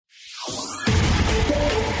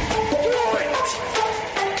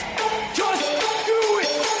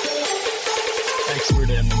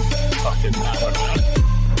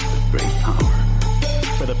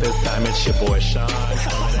This time it's your boy Sean.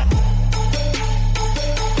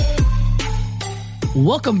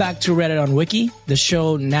 Welcome back to Reddit on Wiki, the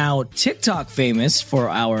show now TikTok famous for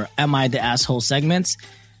our Am I the Asshole segments.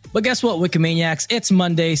 But guess what, Wikimaniacs? It's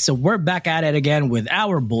Monday, so we're back at it again with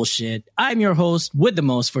our bullshit. I'm your host with the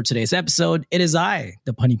most for today's episode. It is I,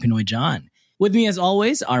 the Punny Pinoy John. With me, as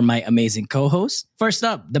always, are my amazing co-hosts. First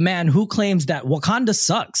up, the man who claims that Wakanda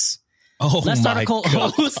sucks. Let's start a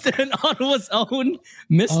co-host and Ottawa's own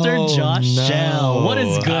Mr. Josh Shell. What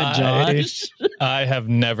is good, Josh? I have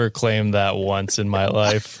never claimed that once in my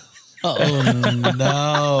life. Oh,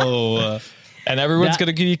 no. And everyone's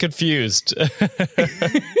going to be confused.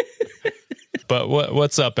 But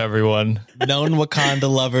what's up, everyone? Known Wakanda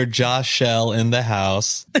lover Josh Shell in the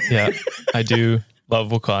house. Yeah, I do love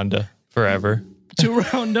Wakanda forever. To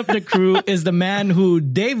round up the crew is the man who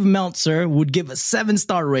Dave Meltzer would give a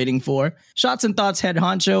 7-star rating for. Shots and Thoughts head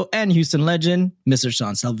honcho and Houston legend, Mr.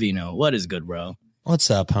 Sean Salvino. What is good, bro?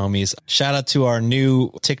 What's up, homies? Shout out to our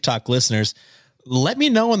new TikTok listeners. Let me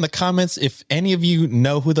know in the comments if any of you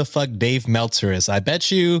know who the fuck Dave Meltzer is. I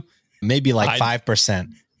bet you maybe like 5%.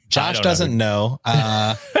 Josh doesn't know.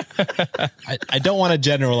 I don't want to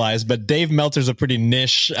generalize, but Dave Meltzer's a pretty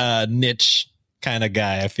niche kind of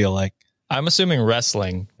guy, I feel like. I'm assuming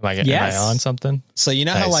wrestling. Am I on something? So you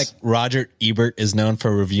know how like Roger Ebert is known for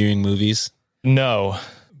reviewing movies? No,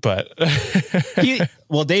 but...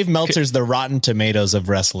 Dave Meltzer's the Rotten Tomatoes of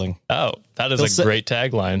wrestling. Oh, that is a great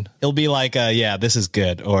tagline. He'll be like, yeah, this is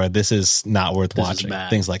good, or this is not worth watching.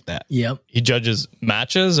 Things like that. Yep. He judges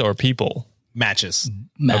matches or people? Matches.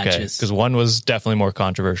 Okay, because one was definitely more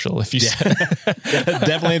controversial. If you said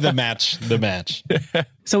definitely the match.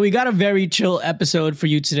 So we got a very chill episode for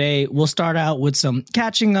you today. We'll start out with some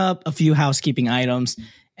catching up, a few housekeeping items,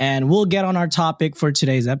 and we'll get on our topic for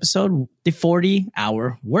today's episode, the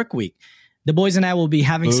 40-hour work week. The boys and I will be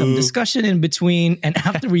having some discussion in between, and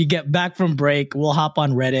after we get back from break, we'll hop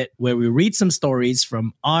on Reddit where we read some stories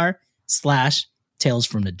from r/Tales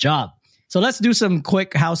from the Job. So let's do some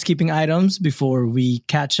quick housekeeping items before we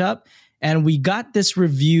catch up. And we got this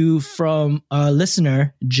review from a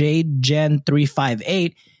listener,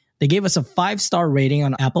 JadeGen358. They gave us a 5-star rating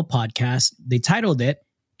on Apple Podcasts. They titled it,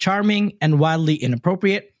 Charming and Wildly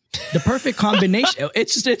Inappropriate. The perfect combination.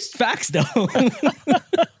 It's facts, though.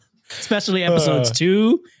 Especially episodes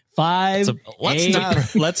 2, 5,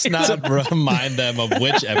 8. Let's not remind them of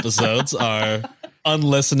which episodes are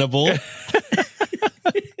unlistenable.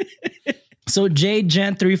 So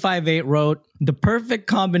JGen358 wrote, the perfect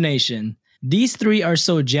combination. These three are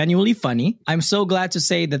so genuinely funny. I'm so glad to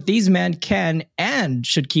say that these men can and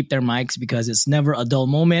should keep their mics because it's never a dull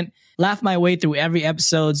moment. Laugh my way through every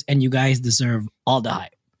episodes and you guys deserve all the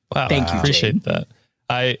hype. Wow. Thank you, appreciate that.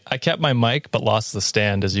 I kept my mic but lost the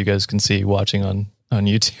stand, as you guys can see watching on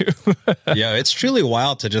YouTube. Yeah, it's truly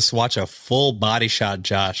wild to just watch a full body shot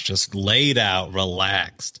Josh just laid out,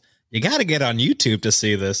 relaxed. You got to get on YouTube to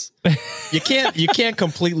see this. You can't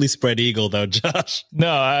completely spread eagle though, Josh. No,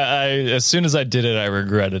 I as soon as I did it, I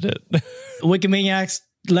regretted it. Wikimaniacs,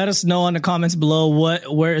 let us know in the comments below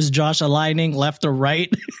where is Josh aligning, left or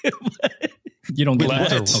right? You don't get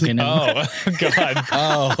left. Okay, oh God!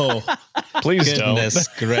 Oh, please goodness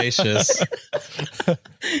gracious!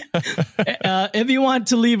 If you want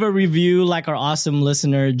to leave a review like our awesome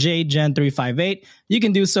listener JGen358, you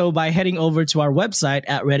can do so by heading over to our website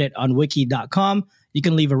at redditonwiki.com. You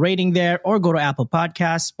can leave a rating there or go to Apple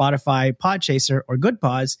Podcasts, Spotify, Podchaser, or Good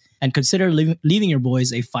Pods and consider leaving your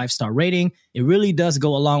boys a 5-star rating. It really does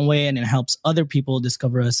go a long way and it helps other people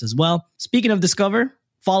discover us as well. Speaking of discover,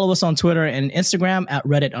 follow us on Twitter and Instagram at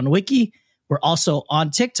Reddit on Wiki. We're also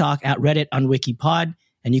on TikTok at Reddit on WikiPod.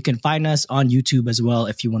 And you can find us on YouTube as well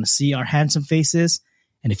if you want to see our handsome faces.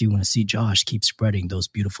 And if you want to see Josh keep spreading those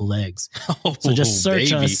beautiful legs. So just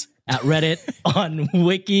search us at Reddit on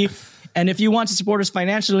Wiki. And if you want to support us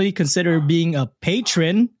financially, consider being a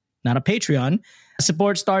patron, not a Patreon.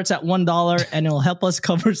 Support starts at $1 and it'll help us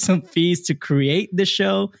cover some fees to create the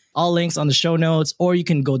show. All links on the show notes, or you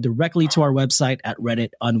can go directly to our website at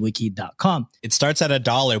redditonwiki.com. It starts at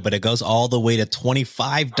 $1, but it goes all the way to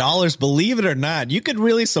 $25. Believe it or not, you could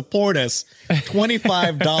really support us.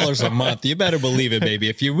 $25 a month. You better believe it, baby.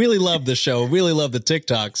 If you really love the show, really love the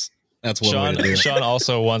TikToks, that's what we're doing. Sean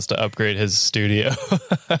also wants to upgrade his studio.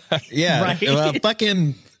 Yeah. Right.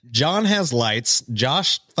 Fucking John has lights.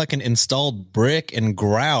 Josh fucking installed brick and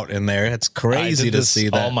grout in there. It's crazy to see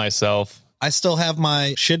that. All myself. I still have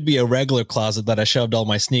should be a regular closet that I shoved all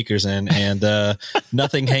my sneakers in, and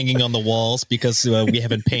nothing hanging on the walls because we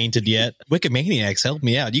haven't painted yet. Wikimaniacs, help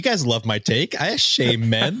me out. You guys love my take. I shame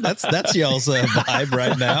men. That's y'all's vibe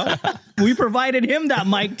right now. We provided him that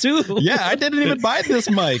mic too. Yeah, I didn't even buy this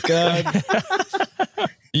mic.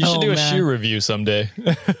 You should do a shoe review someday.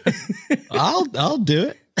 I'll do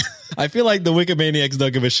it. I feel like the Wikimaniacs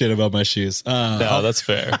don't give a shit about my shoes. No, that's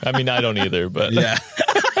fair. I mean, I don't either, but yeah.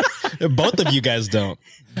 Both of you guys don't.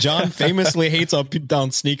 John famously hates on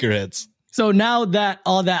sneakerheads. So now that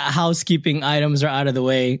all that housekeeping items are out of the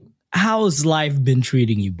way, how's life been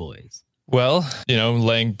treating you boys? Well,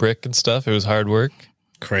 laying brick and stuff, it was hard work.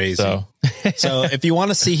 Crazy. So if you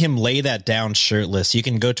want to see him lay that down shirtless, you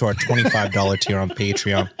can go to our $25 tier on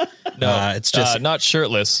Patreon. No, it's just not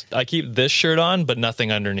shirtless. I keep this shirt on, but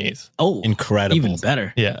nothing underneath. Oh, incredible. Even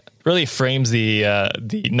better. Yeah. Really frames the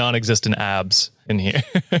non-existent abs in here.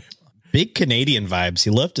 Big Canadian vibes.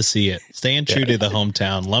 You love to see it. Staying true to the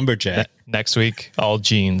hometown lumberjack. Next week, all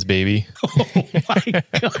jeans, baby. Oh my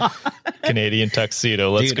God. Canadian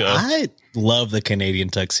tuxedo. Let's go. I love the Canadian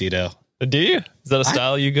tuxedo. Do you? Is that a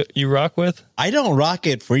style you rock with? I don't rock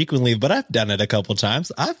it frequently, but I've done it a couple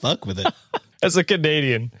times. I fuck with it. As a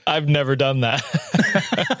Canadian, I've never done that.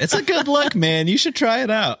 It's a good look, man. You should try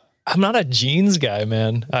it out. I'm not a jeans guy,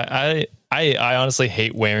 man. I honestly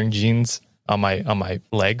hate wearing jeans on my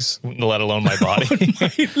legs, let alone my body.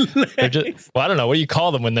 They're just, I don't know. What do you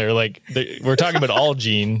call them when we're talking about all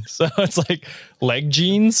jeans. So it's like leg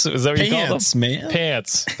jeans. Is that what you call them? Pants, man.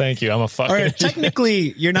 Pants. Thank you. I'm a fucking. Or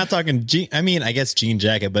technically, you're not talking I guess jean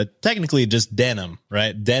jacket, but technically just denim,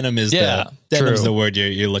 right? Denim is denim's the word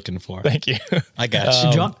you're looking for. Thank you. I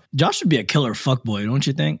got you. Josh would be a killer fuckboy, don't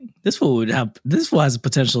you think? This fool has the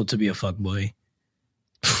potential to be a fuckboy.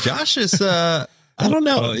 Josh is I don't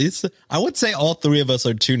know. I would say all three of us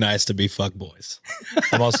are too nice to be fuckboys.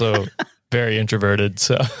 I'm also very introverted,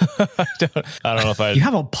 so I don't know if I. You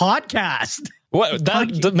have a podcast. What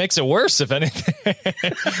that makes it worse, if anything.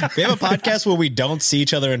 We have a podcast where we don't see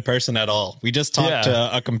each other in person at all. We just talk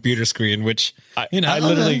to a computer screen, which I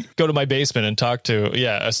literally go to my basement and talk to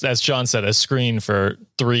as Sean said, a screen for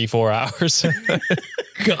 3-4 hours.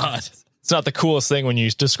 God. It's not the coolest thing when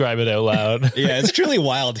you describe it out loud. Yeah, it's truly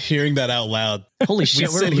wild hearing that out loud. Holy shit,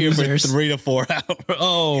 we sit here for 3 to 4 hours.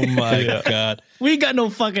 Oh my God. We got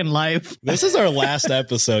no fucking life. This is our last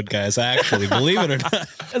episode, guys, actually. Believe it or not.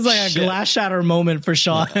 It's like a glass shatter moment for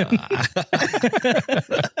Sean.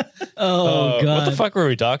 Oh, God. What the fuck were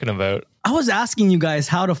we talking about? I was asking you guys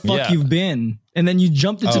how the fuck you've been, and then you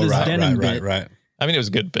jumped into this denim bit. Right. I mean, it was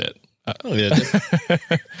a good bit.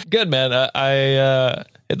 Good, man.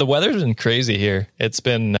 The weather's been crazy here. It's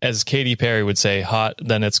been, as Katy Perry would say, hot,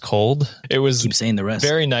 then it's cold. It was Keep saying the rest.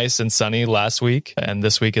 Very nice and sunny last week, and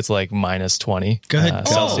this week it's like minus 20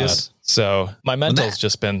 Celsius. So my mental's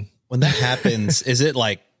just been... When that happens, is it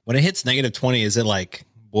like, when it hits negative 20, is it like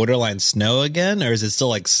borderline snow again, or is it still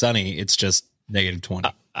like sunny? It's just negative 20.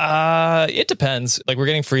 It depends. Like, we're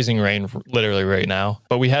getting freezing rain literally right now,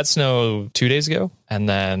 but we had snow 2 days ago, and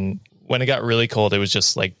then when it got really cold, it was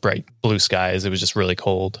just like bright blue skies. It was just really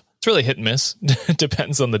cold. It's really hit and miss.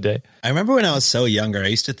 Depends on the day. I remember when I was so younger, I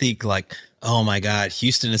used to think like, oh my God,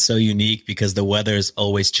 Houston is so unique because the weather is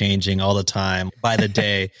always changing all the time by the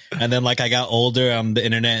day. And then like I got older on the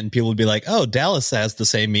internet and people would be like, oh, Dallas has the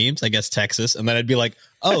same memes. I guess Texas. And then I'd be like,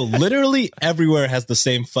 oh, literally everywhere has the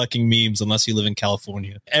same fucking memes unless you live in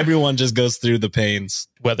California. Everyone just goes through the pains.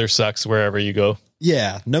 Weather sucks wherever you go.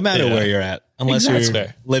 Yeah, no matter where you're at, unless you're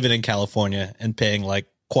fair. living in California and paying like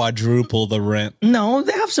quadruple the rent. No,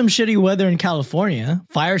 they have some shitty weather in California.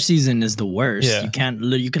 Fire season is the worst. Yeah. You can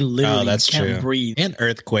literally can't breathe. And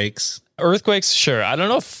earthquakes. Earthquakes, sure. I don't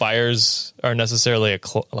know if fires are necessarily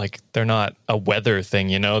they're not a weather thing,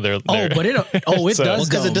 you know? They're but it So- does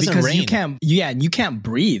because it doesn't rain. you can't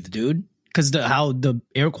breathe, dude. Because how the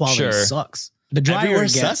air quality sucks. The drier Everywhere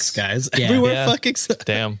it gets, sucks, guys. Yeah. Everywhere fucking sucks.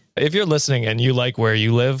 Damn. If you're listening and you like where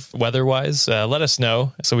you live weather-wise, let us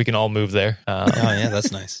know so we can all move there. Oh, yeah,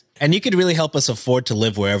 that's nice. And you could really help us afford to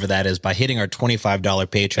live wherever that is by hitting our $25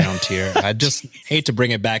 Patreon tier. I just hate to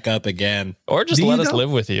bring it back up again. Or just let us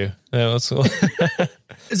live with you. Yeah,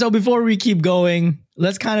 So before we keep going,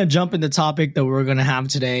 let's kind of jump in the topic that we're going to have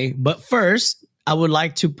today. But first, I would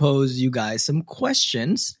like to pose you guys some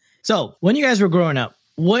questions. So when you guys were growing up,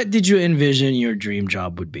 what did you envision your dream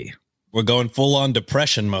job would be? We're going full on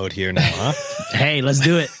depression mode here now, huh? Hey, let's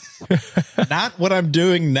do it. Not what I'm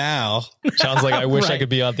doing now. Sounds like I wish I Right. could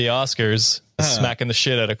be on the Oscars smacking the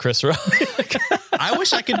shit out of Chris Rock. I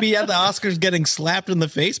wish I could be at the Oscars getting slapped in the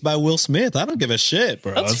face by Will Smith. I don't give a shit,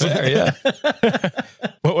 bro. That's fair, yeah.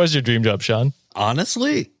 What was your dream job, Sean?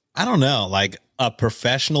 Honestly, I don't know. Like a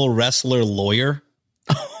professional wrestler lawyer.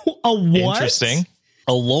 A what? Interesting.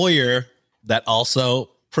 A lawyer that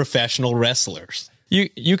also professional wrestlers.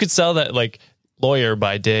 You could sell that like lawyer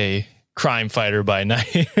by day, crime fighter by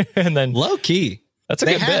night, and then Low key. that's a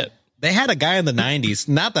good bit. They had a guy in the 90s.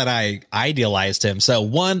 Not that I idealized him. So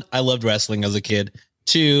one, I loved wrestling as a kid.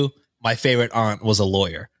 Two, my favorite aunt was a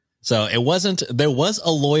lawyer. So there was a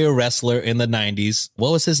lawyer wrestler in the 90s.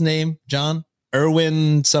 What was his name, John?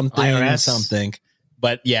 Erwin something, IRS. something.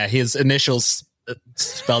 But yeah, his initials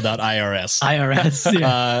spelled out IRS. IRS.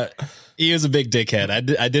 Yeah. He was a big dickhead.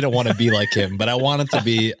 I didn't want to be like him, but I wanted to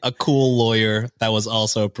be a cool lawyer that was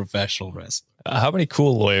also a professional wrestler. How many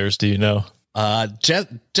cool lawyers do you know?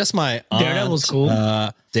 Just my aunt, Daredevil's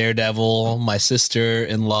cool. Daredevil, my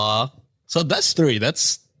sister-in-law. So that's three.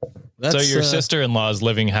 That's So your sister-in-law is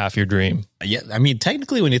living half your dream. Yeah, I mean,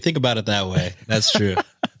 technically, when you think about it that way, that's true.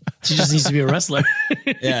 She just needs to be a wrestler.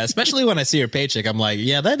 Yeah, especially when I see her paycheck, I'm like,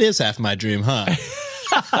 yeah, that is half my dream, huh?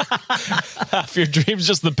 Half your dream's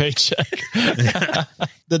just the paycheck.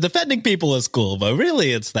 The defending people is cool, but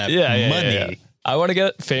really, it's that money. Yeah. I want to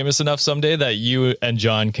get famous enough someday that you and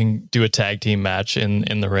John can do a tag team match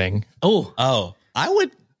in the ring. Oh, I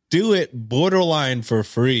would do it borderline for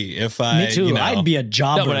free if I. Me too. You know, I'd be a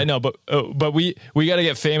jobber. No, but I know, but we got to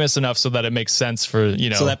get famous enough so that it makes sense for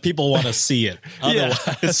so that people want to see it.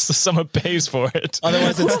 Otherwise, yeah, someone pays for it.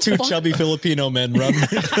 Otherwise, it's two chubby Filipino men running.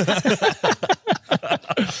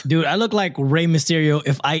 Dude, I look like Rey Mysterio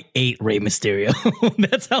if I ate Rey Mysterio.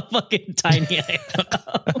 That's how fucking tiny I am.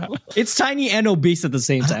 It's tiny and obese at the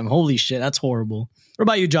same time. Holy shit, that's horrible. What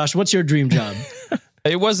about you, Josh? What's your dream job?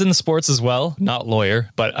 It was in sports as well, not lawyer,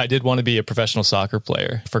 but I did want to be a professional soccer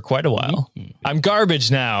player for quite a while. I'm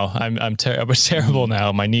garbage now. I'm terrible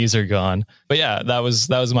now. My knees are gone. But yeah, that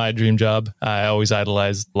was my dream job. I always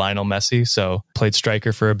idolized Lionel Messi, so played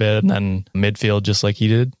striker for a bit and then midfield just like he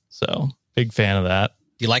did. So big fan of that.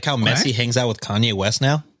 Do you like how Messi hangs out with Kanye West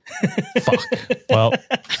now? Fuck. Well,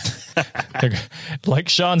 like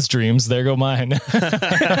Sean's dreams, there go mine.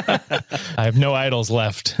 I have no idols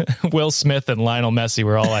left. Will Smith and Lionel Messi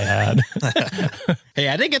were all I had. Hey,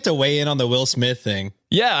 I didn't get to weigh in on the Will Smith thing.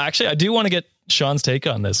 Yeah, actually, I do want to get Sean's take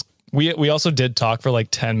on this. We also did talk for like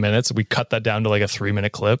 10 minutes. We cut that down to like a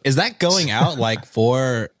 3-minute clip. Is that going out like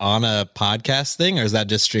on a podcast thing, or is that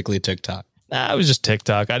just strictly TikTok? Nah, it was just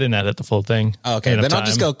TikTok. I didn't edit the full thing. Okay, then I'll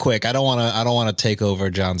just go quick. I don't want to take over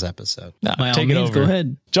John's episode. Nah, By all take it means, over. go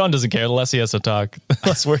ahead. John doesn't care. The less he has to talk, the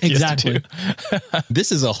less work he has to do.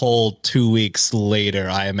 This is a whole 2 weeks later,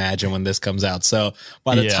 I imagine, when this comes out. So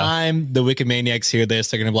by the time the Wikimaniacs hear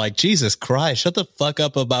this, they're going to be like, Jesus Christ, shut the fuck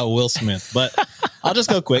up about Will Smith. But I'll just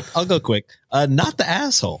go quick. Not the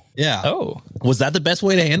asshole. Yeah. Oh. Was that the best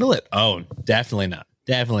way to handle it? Oh, definitely not.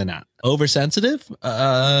 Definitely not. Oversensitive?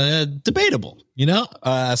 Debatable. You know,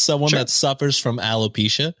 someone that suffers from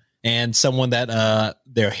alopecia and someone that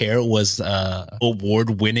their hair was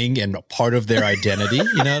award winning and part of their identity.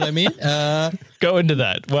 You know what I mean? Go into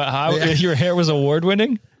that. How your hair was award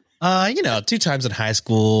winning? 2 times in high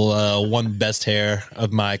school, one best hair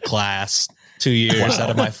of my class. 2 years out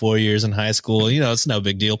of my 4 years in high school. It's no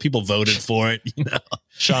big deal. People voted for it.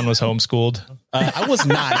 Sean was homeschooled. I was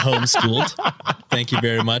not homeschooled. Thank you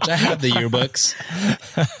very much. I have the yearbooks.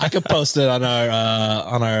 I could post it on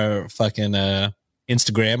our fucking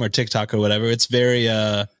Instagram or TikTok or whatever. It's very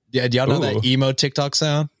do y'all know that emo TikTok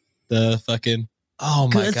sound? The fucking oh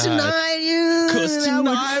my god. Cause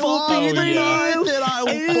tonight will be the night that I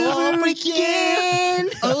will fall again,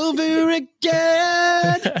 over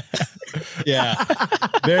again. Yeah,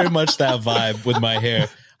 very much that vibe with my hair.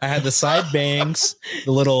 I had the side bangs,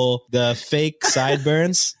 the fake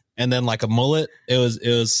sideburns, and then like a mullet. It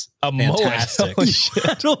was a fantastic.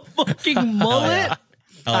 Mullet. A fucking mullet.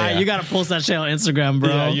 You gotta post that shit on Instagram, bro.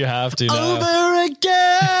 Yeah, you have to. Over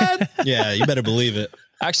again. Yeah, you better believe it.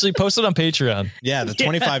 Actually, post it on Patreon. Yeah, the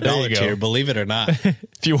 $25 tier, believe it or not.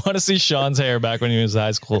 If you want to see Sean's hair back when he was in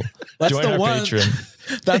high school, join our Patreon.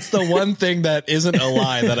 That's the one thing that isn't a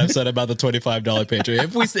lie that I've said about the $25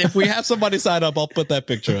 Patreon. If we have somebody sign up, I'll put that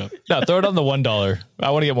picture up. No, throw it on the $1.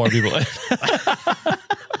 I want to get more people in.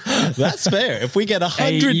 That's fair. If we get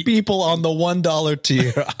 100 people on the $1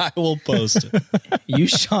 tier, I will post it. You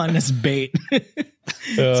Sean as bait.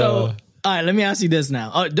 So all right, let me ask you this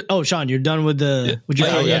now. Oh, Sean, you're done with the. Would you?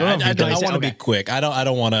 I want to be quick. I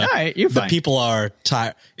don't want to. All right, you're fine. The people are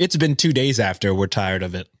tired. It's been 2 days after we're tired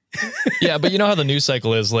of it. Yeah, but you know how the news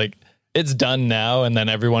cycle is. Like it's done now, and then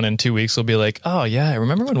everyone in 2 weeks will be like, "Oh yeah, I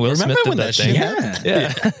remember when Will Smith did that thing."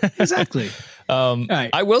 Yeah, exactly. Right.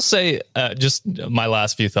 I will say, just my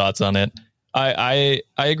last few thoughts on it. I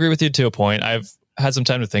agree with you to a point. I've had some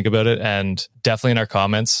time to think about it, and definitely in our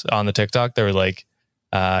comments on the TikTok, they were like,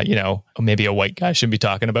 maybe a white guy should be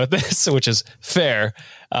talking about this, which is fair.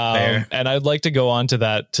 And I'd like to go on to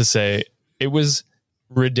that to say it was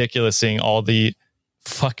ridiculous seeing all the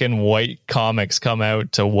fucking white comics come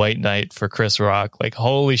out to White Knight for Chris Rock. Like,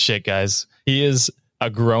 holy shit, guys. He is a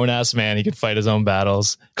grown-ass man. He can fight his own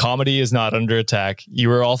battles. Comedy is not under attack. You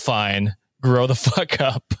were all fine. Grow the fuck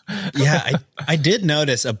up. Yeah, I did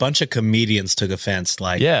notice a bunch of comedians took offense.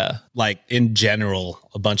 Like in general,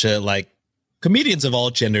 a bunch of like comedians of all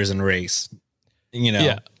genders and race.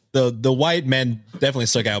 The white men definitely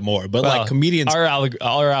stuck out more, but like comedians, our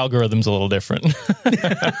algorithm's a little different.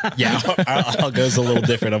 Yeah, our algo's a little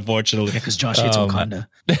different, unfortunately. Because Josh hates Wakanda.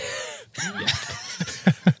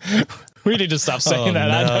 We need to stop saying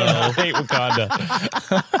that. No. I hate Wakanda.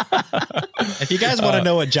 If you guys want to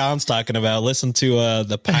know what John's talking about, listen to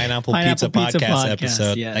the Pineapple Pizza podcast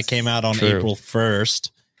episode that came out on April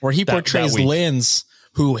 1st, where he portrays Linz,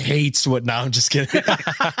 who hates what. No, I'm just kidding.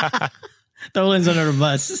 Throw Linz under the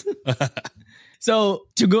bus. So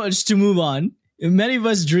to move on, many of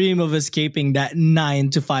us dream of escaping that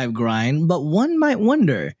 9-to-5 grind, but one might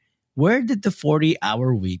wonder, where did the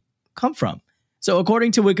 40-hour week come from? So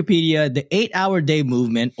according to Wikipedia, the 8-hour day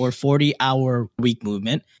movement or 40-hour week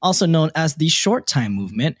movement, also known as the short time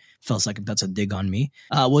movement, feels like that's a dig on me,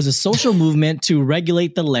 was a social movement to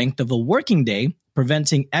regulate the length of a working day,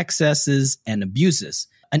 preventing excesses and abuses.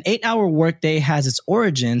 An 8-hour workday has its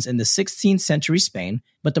origins in the 16th century Spain,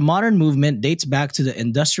 but the modern movement dates back to the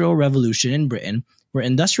Industrial Revolution in Britain, where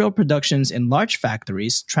industrial productions in large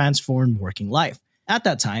factories transformed working life. At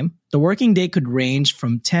that time, the working day could range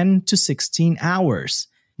from 10 to 16 hours.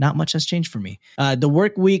 Not much has changed for me. The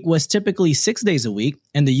work week was typically 6 days a week,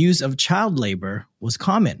 and the use of child labor was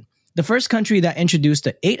common. The first country that introduced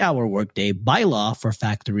the 8-hour workday by law for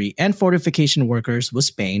factory and fortification workers was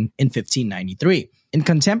Spain in 1593. In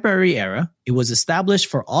contemporary era, it was established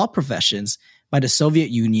for all professions by the Soviet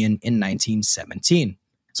Union in 1917.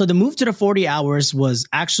 So the move to the 40 hours was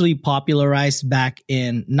actually popularized back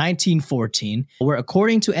in 1914, where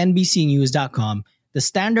according to NBCnews.com, the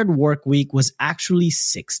standard work week was actually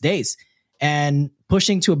 6 days and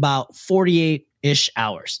pushing to about 48-ish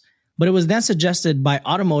hours. But it was then suggested by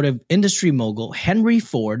automotive industry mogul Henry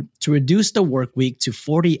Ford to reduce the work week to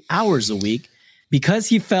 40 hours a week because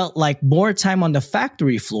he felt like more time on the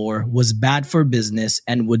factory floor was bad for business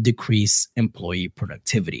and would decrease employee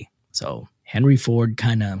productivity. So Henry Ford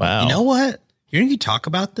kind of... Wow. You know what? Hearing you talk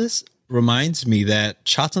about this reminds me that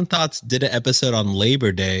Shots and Thoughts did an episode on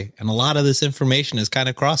Labor Day, and a lot of this information is kind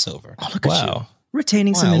of crossover. Oh, look at you.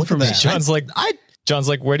 Retaining some information. John's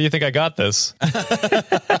like, where do you think I got this?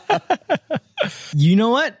 You know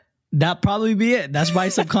what? That probably be it. That's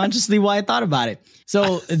subconsciously why I thought about it.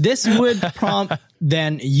 So this would prompt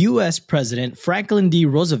then U.S. President Franklin D.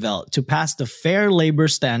 Roosevelt to pass the Fair Labor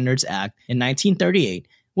Standards Act in 1938,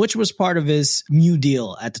 which was part of his New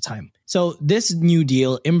Deal at the time. So this New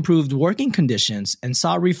Deal improved working conditions and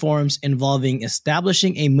saw reforms involving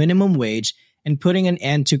establishing a minimum wage and putting an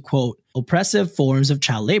end to, quote, oppressive forms of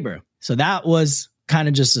child labor. So that was kind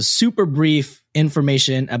of just a super brief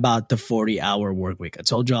information about the 40-hour work week. I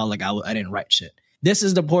told y'all I didn't write shit. This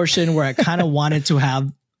is the portion where I kind of wanted to have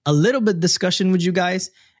a little bit discussion with you guys,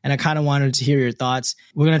 and I kind of wanted to hear your thoughts.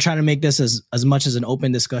 We're going to try to make this as much as an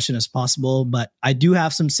open discussion as possible, but I do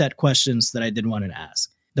have some set questions that I did want to ask.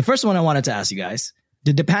 The first one I wanted to ask you guys,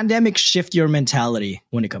 did the pandemic shift your mentality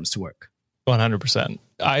when it comes to work? 100%.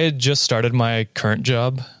 I had just started my current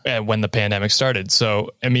job when the pandemic started.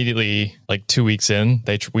 So immediately, like 2 weeks in,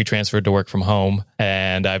 we transferred to work from home,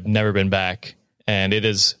 and I've never been back. And it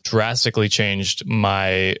has drastically changed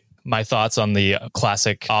my thoughts on the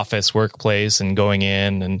classic office workplace and going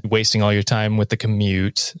in and wasting all your time with the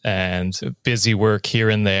commute and busy work here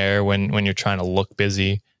and there when you're trying to look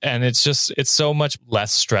busy. And it's so much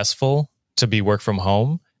less stressful to be work from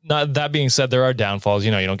home. Not that being said, there are downfalls. You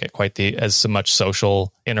don't get quite as much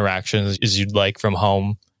social interactions as you'd like from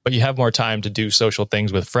home, but you have more time to do social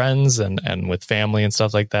things with friends and with family and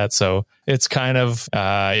stuff like that. So it's kind of,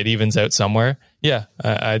 it evens out somewhere. Yeah.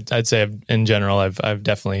 I'd say in general, I've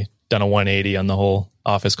definitely done a 180 on the whole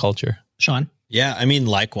office culture. Sean? Yeah. I mean,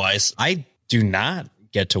 likewise, I do not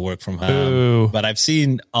get to work from home, but I've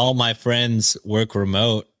seen all my friends work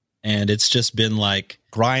remote, and it's just been like,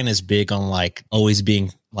 Ryan is big on like always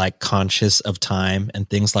being like conscious of time and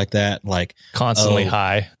things like that. Like constantly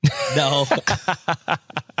high. No.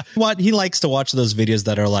 What he likes to watch those videos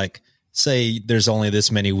that are like, say there's only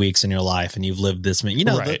this many weeks in your life and you've lived this many,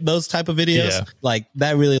 Right. those type of videos. Yeah. Like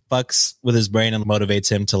that really fucks with his brain and motivates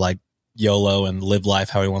him to like YOLO and live life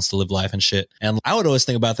how he wants to live life and shit. And I would always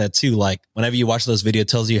think about that too. Like whenever you watch those videos, it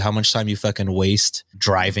tells you how much time you fucking waste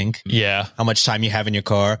driving, Yeah. how much time you have in your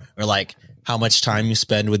car, or like how much time you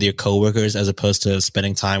spend with your coworkers as opposed to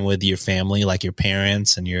spending time with your family, like your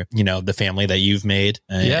parents and your, the family that you've made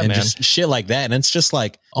and, Yeah, and man. just shit like that. And it's just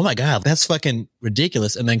like, oh my God, that's fucking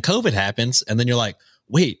ridiculous. And then COVID happens and then you're like,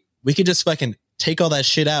 wait, we could just fucking take all that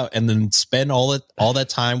shit out and then spend all that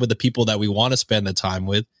time with the people that we want to spend the time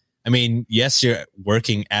with. I mean, yes, you're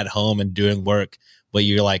working at home and doing work, but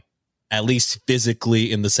you're like at least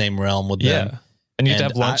physically in the same realm with them. Yeah. And you have to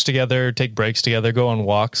have lunch together, take breaks together, go on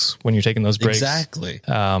walks when you're taking those breaks. Exactly.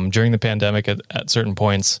 During the pandemic at certain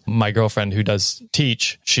points, my girlfriend who does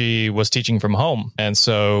teach, she was teaching from home. And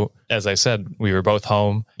so, as I said, we were both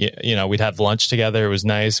home. We'd have lunch together. It was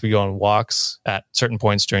nice. We go on walks at certain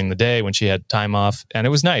points during the day when she had time off. And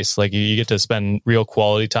it was nice. Like you get to spend real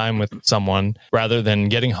quality time with someone rather than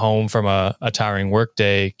getting home from a tiring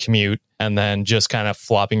workday commute and then just kind of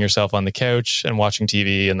flopping yourself on the couch and watching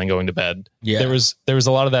TV and then going to bed. Yeah. There was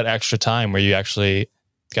a lot of that extra time where you actually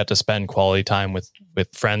got to spend quality time with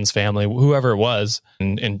friends, family, whoever it was,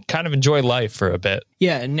 and kind of enjoy life for a bit.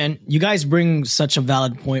 Yeah, and you guys bring such a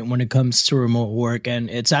valid point when it comes to remote work, and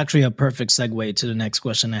it's actually a perfect segue to the next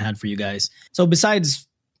question I had for you guys. So besides,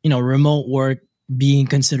 remote work being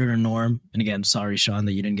considered a norm, and again, sorry, Sean,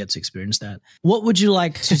 that you didn't get to experience that, what would you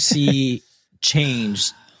like to see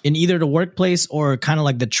change in either the workplace or kind of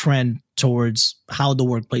like the trend towards how the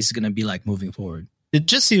workplace is going to be like moving forward? It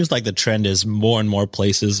just seems like the trend is more and more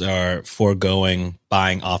places are foregoing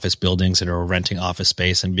buying office buildings and are renting office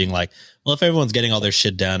space and being like, well, if everyone's getting all their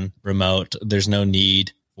shit done remote, there's no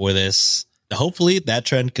need for this. Hopefully that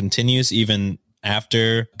trend continues even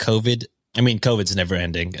after COVID. I mean, COVID's never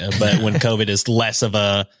ending, but when COVID is less of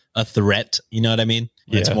a threat, you know what I mean?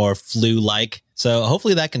 It's Yeah. more flu-like. So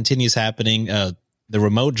hopefully that continues happening. The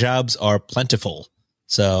remote jobs are plentiful.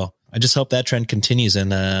 So I just hope that trend continues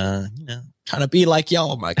and, trying to be like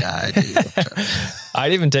y'all, my guy.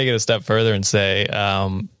 I'd even take it a step further and say,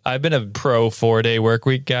 I've been a pro 4-day work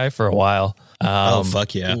week guy for a while. Oh,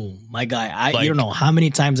 fuck yeah. Ooh, my guy, you don't know how many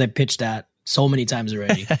times I pitched that. So many times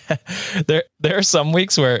already. There are some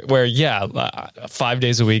weeks where 5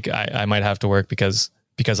 days a week I might have to work because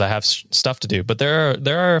I have stuff to do. But there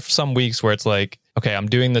are some weeks where it's like, okay, I'm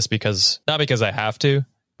doing this not because I have to,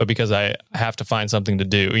 but because I have to find something to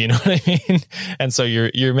do. You know what I mean? And so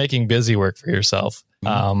you're making busy work for yourself.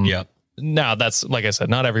 Yep. Now that's, like I said,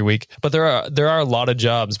 not every week, but there are a lot of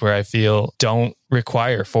jobs where I feel don't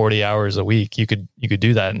require 40 hours a week. You could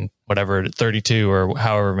do that in whatever 32 or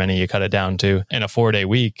however many you cut it down to in a 4-day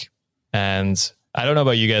week. And I don't know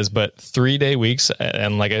about you guys, but 3-day weeks,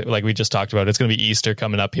 and like we just talked about, it's going to be Easter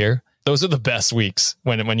coming up here. Those are the best weeks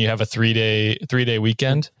when you have a 3-day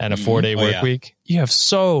weekend and a 4-day work week. You have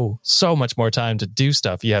so much more time to do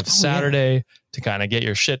stuff. You have Saturday to kind of get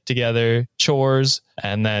your shit together, chores,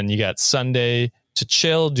 and then you got Sunday to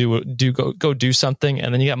chill, go do something,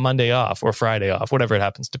 and then you got Monday off or Friday off, whatever it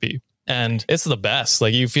happens to be. And it's the best.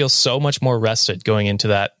 Like you feel so much more rested going into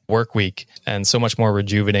that work week and so much more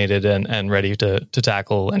rejuvenated and ready to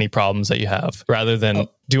tackle any problems that you have rather than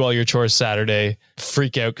do all your chores Saturday,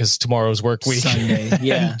 freak out because tomorrow's work week. Sunday.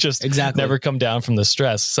 Yeah, just exactly. never come down from the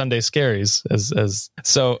stress. Sunday scaries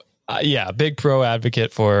big pro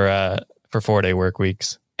advocate for 4-day work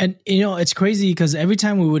weeks. And, it's crazy because every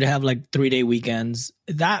time we would have like 3-day weekends,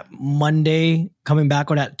 that Monday coming back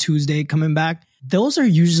or that Tuesday coming back, those are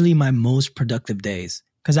usually my most productive days.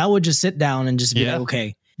 Because I would just sit down and just be like,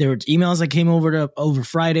 okay, there were emails that came over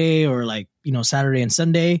Friday or like, Saturday and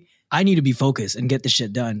Sunday. I need to be focused and get the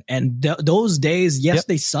shit done. And those days,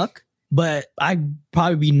 they suck. But I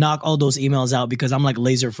probably knock all those emails out because I'm like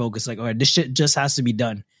laser focused. Like, all right, this shit just has to be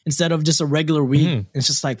done. Instead of just a regular week, It's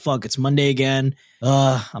just like, fuck, it's Monday again.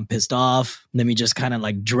 I'm pissed off. Let me just kind of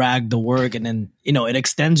like drag the work. And then, it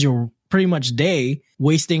extends your pretty much day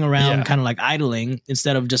wasting around kind of like idling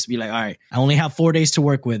instead of just be like, all right, I only have 4 days to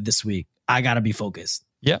work with this week. I got to be focused.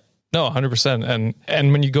 Yep. No, 100%.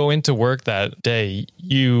 And when you go into work that day,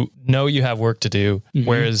 you know you have work to do. Mm-hmm.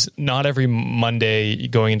 Whereas not every Monday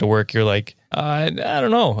going into work, you're like, I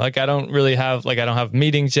don't know. Like, I don't have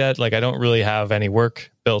meetings yet. Like, I don't really have any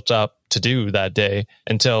work built up to do that day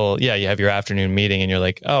until, you have your afternoon meeting and you're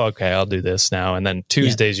like, oh, okay, I'll do this now. And then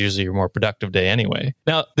Tuesday's usually your more productive day anyway.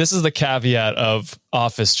 Now, this is the caveat of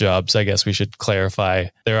office jobs. I guess we should clarify.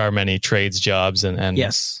 There are many trades jobs and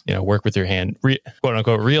yes, work with your hand, quote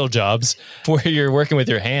unquote, real jobs where you're working with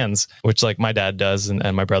your hands, which like my dad does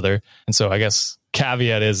and my brother. And so I guess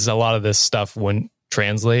caveat is a lot of this stuff wouldn't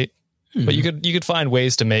translate. But you could find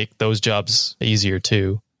ways to make those jobs easier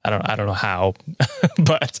too. I don't know how,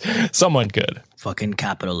 but someone could. Fucking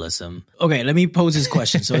capitalism. Okay, let me pose this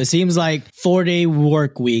question. So it seems like 4-day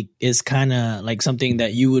work week is kind of like something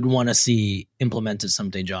that you would want to see implemented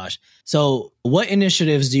someday, Josh. So what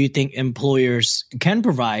initiatives do you think employers can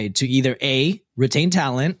provide to either A, retain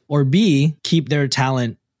talent, or B, keep their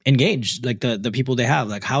talent engaged, like the people they have?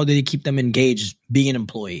 Like, how do they keep them engaged being an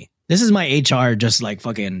employee? This is my HR just like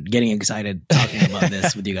fucking getting excited talking about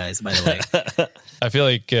this with you guys, by the way. I feel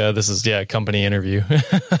like this is a company interview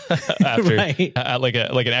after right. Like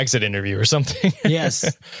an exit interview or something.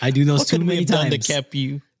 Yes, I do those too many times. Done to keep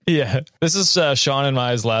you. Yeah, this is Sean and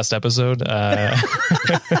Mai's last episode.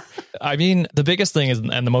 I mean, the biggest thing is,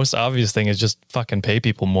 and the most obvious thing is just fucking pay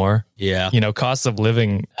people more. Yeah. Cost of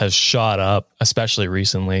living has shot up, especially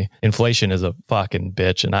recently. Inflation is a fucking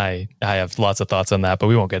bitch. And I have lots of thoughts on that, but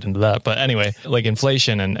we won't get into that. But anyway, like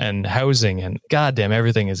inflation and housing and goddamn,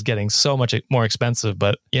 everything is getting so much more expensive.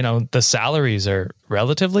 But, the salaries are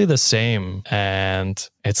relatively the same. And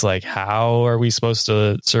it's like, how are we supposed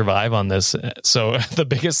to survive on this? So the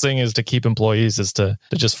biggest thing is to keep employees is to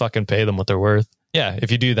just fucking pay them what they're worth. Yeah,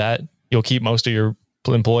 if you do that, you'll keep most of your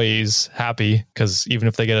employees happy because even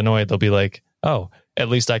if they get annoyed, they'll be like, oh, at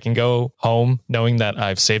least I can go home knowing that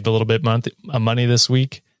I've saved a little bit of money this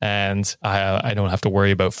week and I don't have to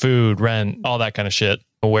worry about food, rent, all that kind of shit.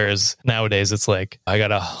 Whereas nowadays it's like, I got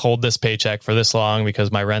to hold this paycheck for this long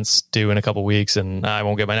because my rent's due in a couple of weeks and I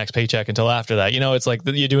won't get my next paycheck until after that. It's like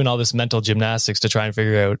you're doing all this mental gymnastics to try and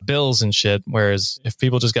figure out bills and shit. Whereas if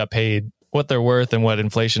people just got paid what they're worth and what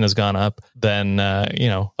inflation has gone up, then,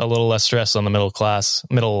 a little less stress on the middle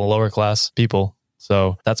and lower class people.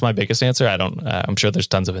 So that's my biggest answer. I'm sure there's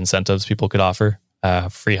tons of incentives people could offer,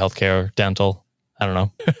 free healthcare, dental. I don't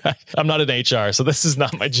know. I'm not in HR, so this is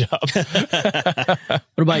not my job. What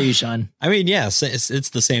about you, Sean? I mean, yes,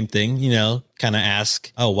 it's the same thing, kind of ask,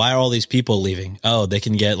 oh, why are all these people leaving? Oh, they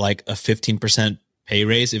can get like a 15% pay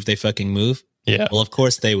raise if they fucking move. Yeah. Well, of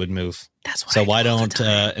course they would move. That's why. So why don't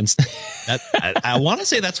I want to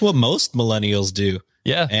say that's what most millennials do.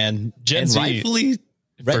 Yeah. And Gen Z,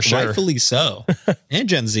 rightfully so. And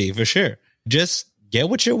Gen Z for sure. Just get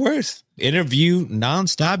what you're worth. Interview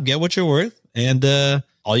nonstop, get what you're worth. And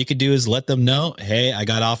all you could do is let them know, hey, I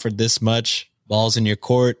got offered this much, balls in your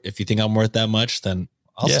court. If you think I'm worth that much, then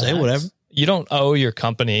I'll say whatever. You don't owe your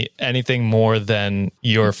company anything more than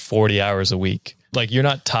your 40 hours a week. Like, you're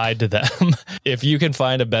not tied to them. If you can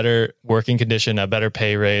find a better working condition, a better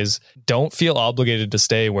pay raise, don't feel obligated to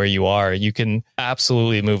stay where you are. You can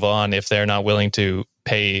absolutely move on if they're not willing to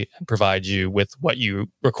pay and provide you with what you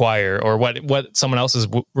require or what someone else is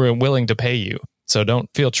willing to pay you. So don't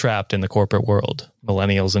feel trapped in the corporate world.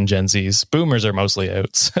 Millennials and Gen Zs. Boomers are mostly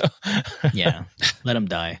out. So. Yeah, let them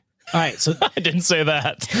die. All right, so I didn't say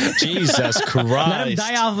that. Jesus Christ. Let them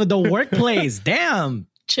die off of the workplace. Damn,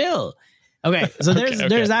 chill. Okay, so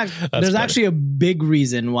there's actually a big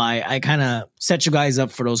reason why I kind of set you guys up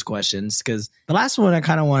for those questions, because the last one I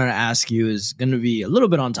kind of wanted to ask you is going to be a little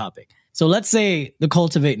bit on topic. So let's say the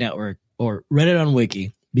Cultivate Network or Reddit on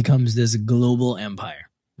Wiki becomes this global empire,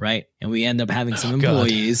 right? And we end up having some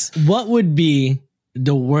employees. God. What would be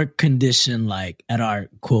the work condition like at our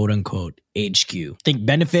quote unquote HQ? Think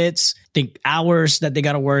benefits, think hours that they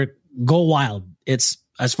got to work, go wild. It's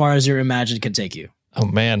as far as your imagination can take you. Oh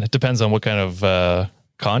man, it depends on what kind of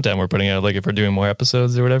content we're putting out. Like if we're doing more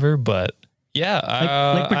episodes or whatever. But yeah,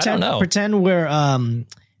 I don't know. Pretend we're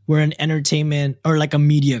an entertainment or like a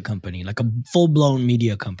media company, like a full blown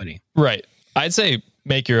media company. Right. I'd say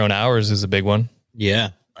make your own hours is a big one.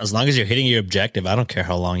 Yeah, as long as you're hitting your objective, I don't care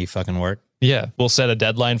how long you fucking work. Yeah, we'll set a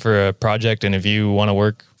deadline for a project, and if you want to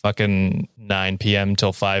work fucking 9 p.m.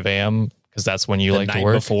 till 5 a.m. because that's when you like to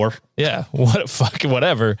work. Before. Yeah,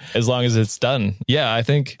 whatever. As long as it's done. Yeah, I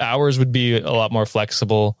think hours would be a lot more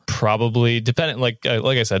flexible. Probably depending, like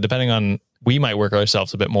I said, depending on. We might work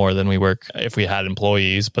ourselves a bit more than we work if we had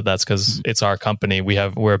employees, but that's because it's our company.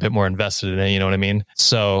 We're a bit more invested in it. You know what I mean?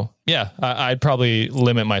 So Yeah, I'd probably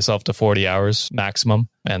limit myself to 40 hours maximum.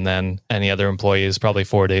 And then any other employee is probably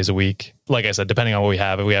 4 days a week. Like I said, depending on what we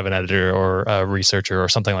have, if we have an editor or a researcher or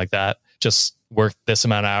something like that, just work this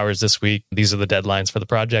amount of hours this week. These are the deadlines for the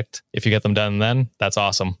project. If you get them done then, that's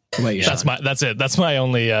awesome. Wait, that's it. That's my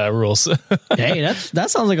only rules. Hey,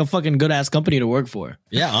 that sounds like a fucking good ass company to work for.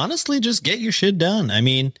 Yeah, honestly, just get your shit done. I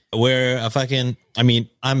mean, I'm a fucking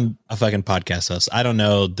podcast host. I don't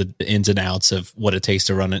know the ins and outs of what it takes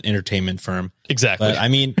to run an entertainment firm. Exactly. But I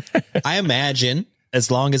mean, I imagine as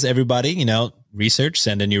long as everybody,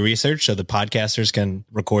 send in your research so the podcasters can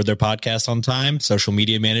record their podcast on time. Social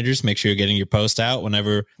media managers, make sure you're getting your post out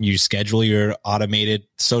whenever you schedule your automated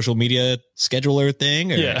social media scheduler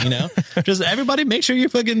thing, or, just everybody make sure you're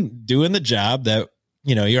fucking doing the job that,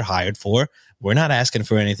 you're hired for. We're not asking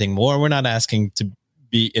for anything more. We're not asking to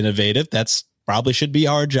be innovative. That's probably should be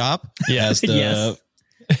our job as the,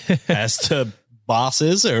 as the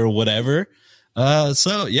bosses or whatever.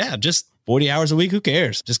 So yeah, just 40 hours a week. Who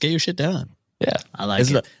cares? Just get your shit done. Yeah, I like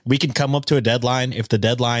it. We can come up to a deadline. If the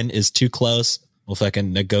deadline is too close, we'll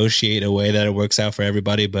fucking negotiate a way that it works out for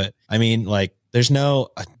everybody. But I mean, like, there's no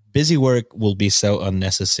busy work will be so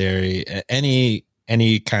unnecessary. Any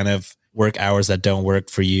kind of work hours that don't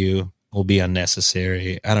work for you will be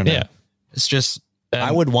unnecessary. I don't know. Yeah. It's just,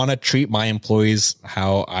 I would want to treat my employees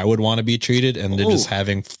how I would want to be treated, and then just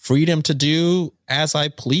having freedom to do as I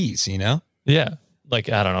please, Yeah. Like,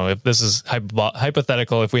 I don't know if this is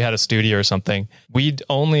hypothetical. If we had a studio or something, we'd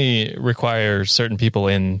only require certain people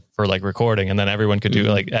in for like recording, and then everyone could do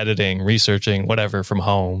like editing, researching, whatever from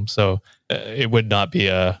home. So it would not be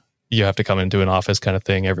you have to come into an office kind of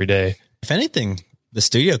thing every day. If anything, the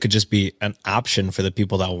studio could just be an option for the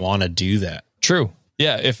people that want to do that. True.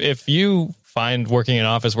 Yeah. If you find working in an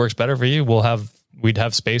office works better for you, we'd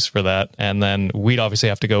have space for that. And then we'd obviously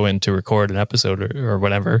have to go in to record an episode or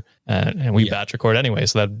whatever. And we batch record anyway.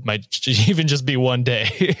 So that might even just be one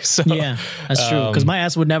day. So, yeah, that's true. Because my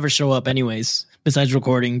ass would never show up anyways, besides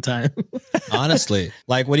recording time. Honestly,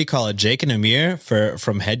 like, what do you call it? Jake and Amir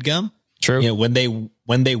from HeadGum. True. When they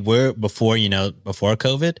were before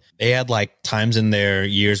COVID, they had like times in their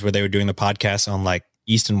years where they were doing the podcast on like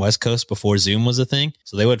East and West Coast before Zoom was a thing.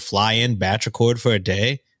 So they would fly in, batch record for a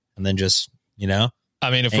day, and then just,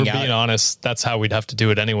 I mean, if we're being honest, that's how we'd have to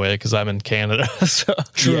do it anyway, because I'm in Canada. So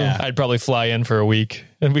true. Yeah. I'd probably fly in for a week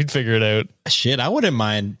and we'd figure it out. Shit, I wouldn't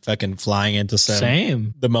mind fucking flying into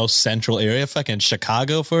the most central area, fucking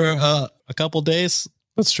Chicago for a couple days.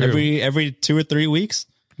 That's true. Every 2 or 3 weeks.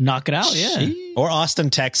 Knock it out, yeah. Or Austin,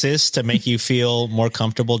 Texas, to make you feel more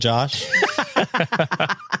comfortable, Josh.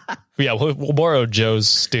 Yeah, we'll borrow Joe's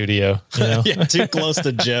studio. Yeah, too close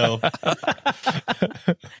to Joe.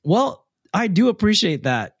 Well, I do appreciate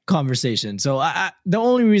that conversation. So the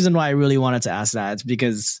only reason why I really wanted to ask that is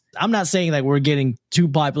because I'm not saying like we're getting too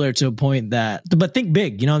popular to a point but think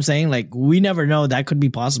big, you know what I'm saying? Like, we never know, that could be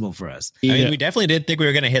possible for us. I mean, we definitely didn't think we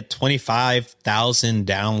were going to hit 25,000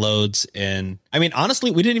 downloads. And I mean,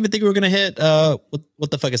 honestly, we didn't even think we were going to hit,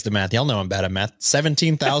 what the fuck is the math? Y'all know I'm bad at math.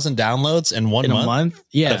 17,000 downloads in one month. A month?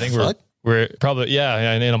 Yeah. I think we're probably,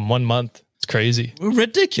 in a 1 month. It's crazy.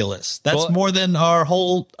 Ridiculous. That's more than our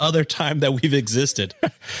whole other time that we've existed.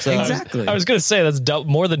 So exactly. I was going to say that's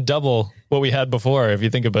more than double what we had before, if you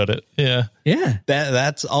think about it. Yeah. Yeah.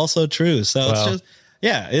 That's also true. So it's just,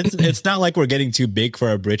 it's not like we're getting too big for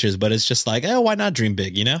our britches, but it's just like, why not dream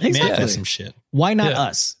big, Exactly. Manifest some shit. Why not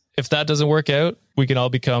us? If that doesn't work out, we can all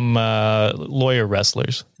become lawyer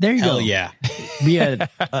wrestlers. There you go. Hell yeah.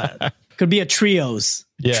 Could be a trios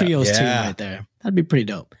team right there. That'd be pretty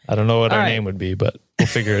dope. I don't know what our name would be, but we'll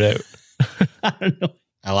figure it out. I don't know.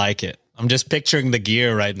 I like it. I'm just picturing the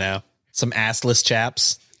gear right now. Some assless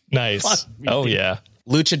chaps. Nice. Oh, yeah.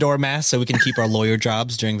 Luchador mask so we can keep our lawyer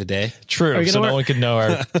jobs during the day. True. So no one can know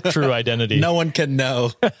our true identity. No one can know.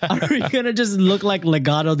 Are we going to just look like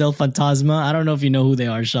Legado del Fantasma? I don't know if you know who they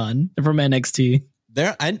are, Sean. They're from NXT.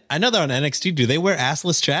 I know they're on NXT. Do they wear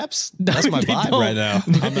assless chaps? That's my vibe right now.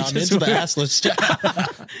 I'm into the assless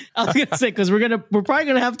chaps. I was gonna say, because we're probably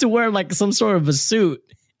gonna have to wear like some sort of a suit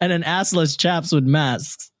and an assless chaps with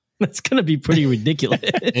masks. That's gonna be pretty ridiculous.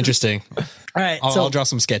 Interesting. All right, I'll draw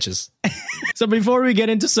some sketches. So before we get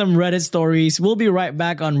into some Reddit stories, we'll be right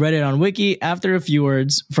back on Reddit on Wiki after a few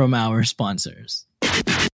words from our sponsors.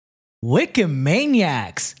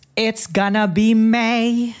 Wikimaniacs, it's gonna be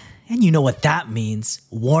May. And you know what that means.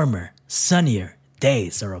 Warmer, sunnier,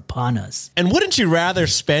 days are upon us. And wouldn't you rather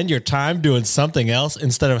spend your time doing something else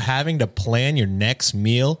instead of having to plan your next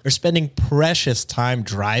meal or spending precious time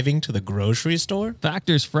driving to the grocery store?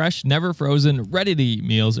 Factor's fresh, never frozen, ready-to-eat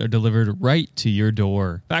meals are delivered right to your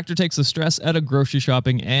door. Factor takes the stress out of grocery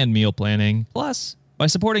shopping and meal planning. Plus, by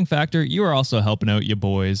supporting Factor, you are also helping out your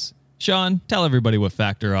boys. Sean, tell everybody what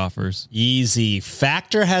Factor offers. Easy.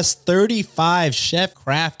 Factor has 35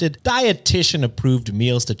 chef-crafted, dietitian-approved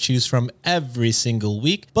meals to choose from every single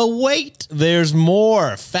week. But wait, there's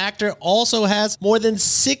more. Factor also has more than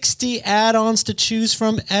 60 add-ons to choose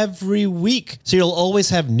from every week, so you'll always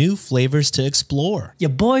have new flavors to explore. Your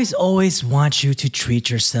boys always want you to treat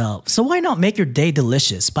yourself, so why not make your day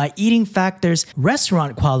delicious by eating Factor's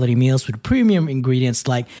restaurant-quality meals with premium ingredients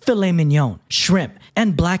like filet mignon, shrimp,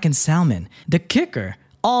 and blackened salmon. The kicker,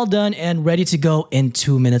 all done and ready to go in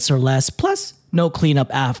 2 minutes or less, plus no cleanup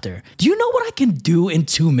after. Do you know what I can do in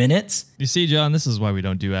 2 minutes? You see, John, this is why we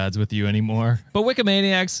don't do ads with you anymore. But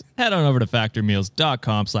Wikimaniacs, head on over to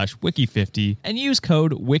factormeals.com/wiki50 and use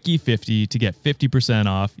code WIKI50 to get 50%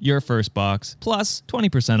 off your first box, plus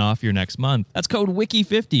 20% off your next month. That's code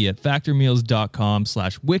WIKI50 at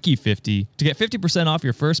factormeals.com/wiki50 to get 50% off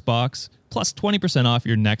your first box, plus 20% off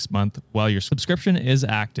your next month while your subscription is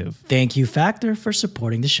active. Thank you, Factor, for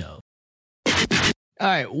supporting the show. All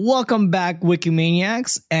right, welcome back,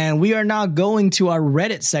 Wikimaniacs. And we are now going to our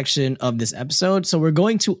Reddit section of this episode. So we're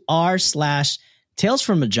going to r/Tales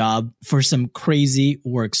from a Job for some crazy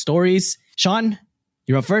work stories. Sean,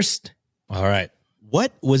 you're up first. All right.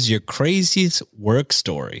 What was your craziest work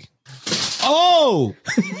story? Oh!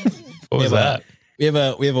 What was that? We have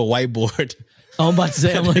a whiteboard. Oh, I'm about to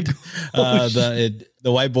say, I'm like, the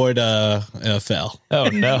whiteboard fell. Oh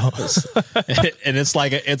no! And it's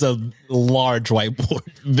like it's a large whiteboard,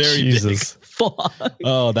 very Jesus. big. fuck.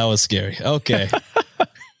 Oh, that was scary. Okay.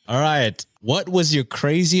 All right. What was your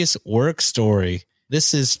craziest work story?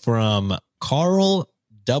 This is from Carl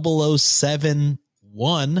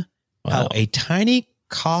 0071. How a tiny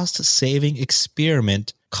cost-saving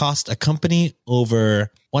experiment cost a company over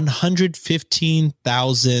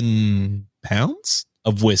 115,000 pounds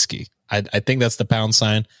of whiskey. I think that's the pound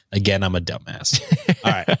sign. Again, I'm a dumbass.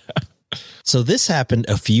 All right. So this happened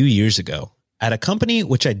a few years ago at a company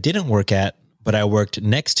which I didn't work at, but I worked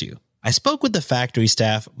next to. I spoke with the factory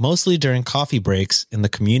staff mostly during coffee breaks in the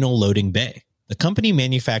communal loading bay. The company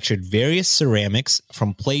manufactured various ceramics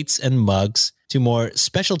from plates and mugs to more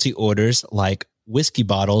specialty orders like whiskey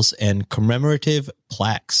bottles and commemorative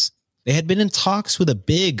plaques. They had been in talks with a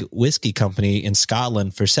big whiskey company in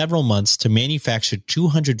Scotland for several months to manufacture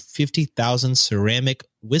 250,000 ceramic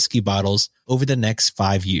whiskey bottles over the next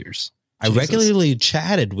 5 years. Jesus. I regularly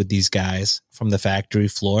chatted with these guys from the factory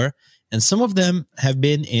floor, and some of them have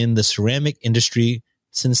been in the ceramic industry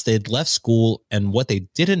since they'd left school, and what they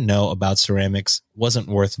didn't know about ceramics wasn't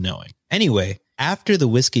worth knowing. Anyway, after the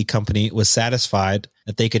whiskey company was satisfied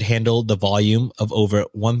that they could handle the volume of over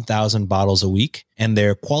 1,000 bottles a week and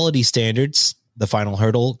their quality standards, the final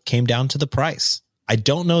hurdle came down to the price. I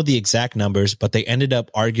don't know the exact numbers, but they ended up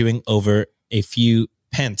arguing over a few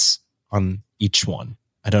pence on each one.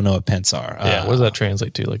 I don't know what pence are. Yeah, what does that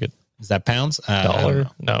translate to? Like is that pounds? dollar?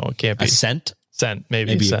 No, it can't be. A cent? Cent,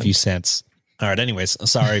 maybe a cent. few cents. All right. Anyways,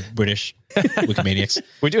 sorry, British Wikimaniacs.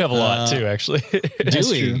 We do have a lot too, actually. Do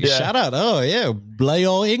we? Yeah. Shout out. Oh, yeah. Bloody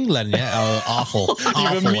old England. Yeah. Oh, awful.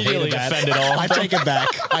 You've immediately offended all. I take it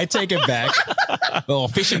back. Oh,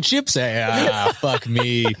 fish and chips. Fuck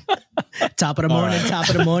me. Top of the morning, right. Top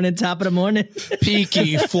of the morning, top of the morning.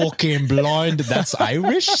 Peaky fucking blind. That's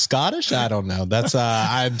Irish, Scottish. I don't know. That's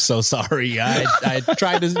I'm so sorry. I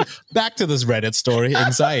tried to back to this Reddit story.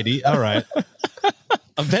 Anxiety. All right.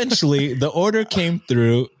 Eventually, the order came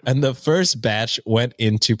through and the first batch went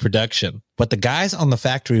into production. But the guys on the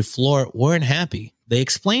factory floor weren't happy. They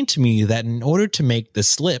explained to me that in order to make the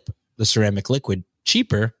slip, the ceramic liquid,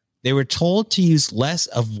 cheaper, they were told to use less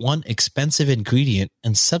of one expensive ingredient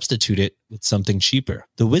and substitute it with something cheaper.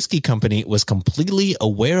 The whiskey company was completely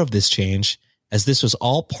aware of this change, as this was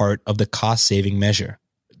all part of the cost-saving measure.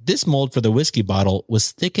 This mold for the whiskey bottle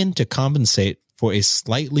was thickened to compensate for a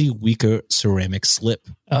slightly weaker ceramic slip.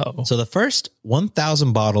 Oh. So the first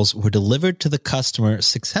 1,000 bottles were delivered to the customer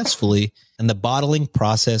successfully, and the bottling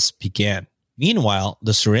process began. Meanwhile,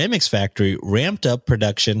 the ceramics factory ramped up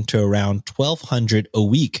production to around 1,200 a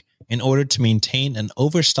week in order to maintain an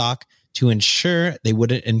overstock to ensure they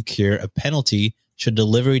wouldn't incur a penalty should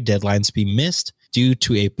delivery deadlines be missed due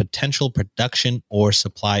to a potential production or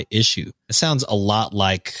supply issue. It sounds a lot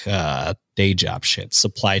like day job shit,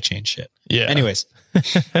 supply chain shit. Yeah. Anyways,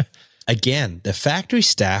 Again, the factory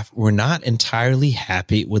staff were not entirely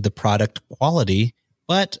happy with the product quality,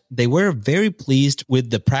 but they were very pleased with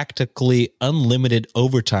the practically unlimited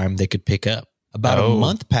overtime they could pick up. About a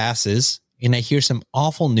month passes, and I hear some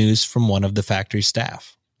awful news from one of the factory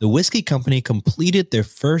staff. The whiskey company completed their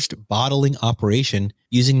first bottling operation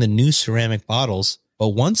using the new ceramic bottles, but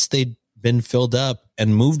once they'd been filled up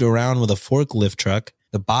and moved around with a forklift truck,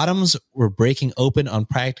 the bottoms were breaking open on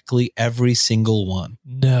practically every single one.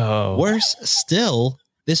 No. Worse still,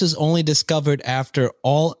 this was only discovered after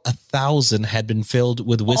all 1,000 had been filled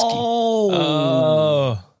with whiskey.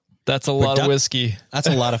 Oh, that's a lot of whiskey. That's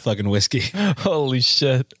a lot of fucking whiskey. Holy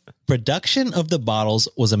shit. Production of the bottles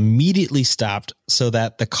was immediately stopped so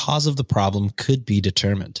that the cause of the problem could be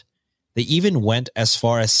determined. They even went as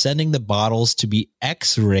far as sending the bottles to be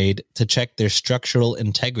X-rayed to check their structural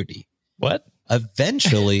integrity. What?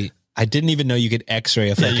 Eventually, I didn't even know you could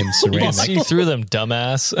X-ray a fucking ceramic. You see through them,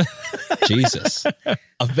 dumbass. Jesus.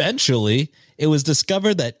 Eventually, it was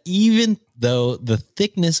discovered that even though the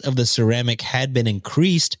thickness of the ceramic had been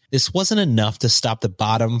increased, this wasn't enough to stop the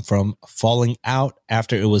bottom from falling out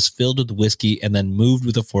after it was filled with whiskey and then moved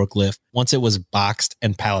with a forklift once it was boxed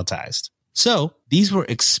and palletized. So these were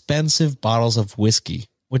expensive bottles of whiskey,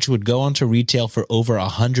 which would go on to retail for over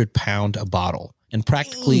 £100 a bottle. And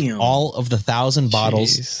practically all of the 1,000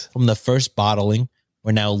 bottles from the first bottling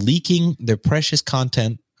were now leaking their precious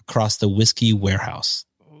content across the whiskey warehouse.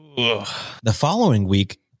 Ugh. The following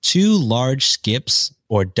week, 2 large skips,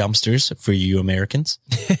 or dumpsters for you Americans,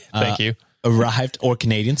 Thank you. arrived, or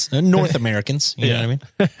Canadians, North Americans, you know what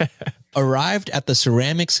I mean? Arrived at the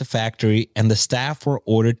ceramics factory, and the staff were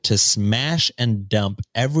ordered to smash and dump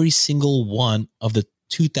every single one of the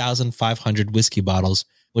 2,500 whiskey bottles,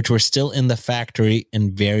 which were still in the factory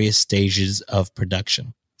in various stages of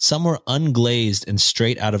production. Some were unglazed and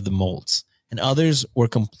straight out of the molds, and others were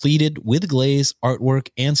completed with glaze, artwork,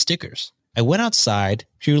 and stickers. I went outside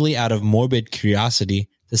purely out of morbid curiosity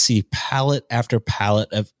to see pallet after pallet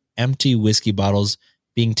of empty whiskey bottles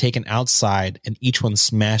being taken outside and each one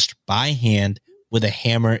smashed by hand with a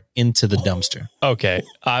hammer into the dumpster. Okay,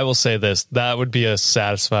 I will say this. That would be a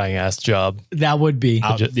satisfying ass job. That would be.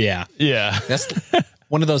 Yeah. Yeah. That's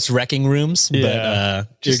one of those wrecking rooms, but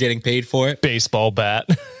you're getting paid for it. Baseball bat.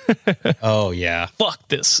 Oh, yeah. Fuck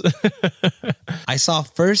this. I saw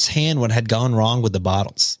firsthand what had gone wrong with the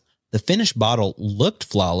bottles. The finished bottle looked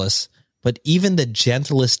flawless, but even the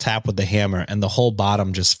gentlest tap with the hammer and the whole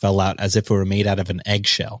bottom just fell out as if it were made out of an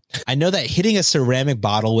eggshell. I know that hitting a ceramic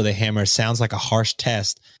bottle with a hammer sounds like a harsh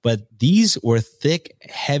test, but these were thick,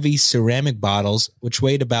 heavy ceramic bottles which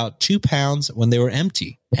weighed about 2 pounds when they were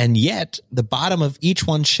empty. And yet, the bottom of each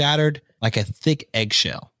one shattered like a thick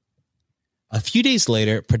eggshell. A few days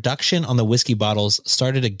later, production on the whiskey bottles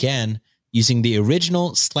started again using the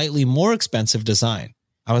original, slightly more expensive design.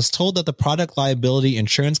 I was told that the product liability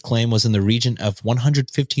insurance claim was in the region of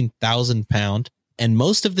 £115,000, and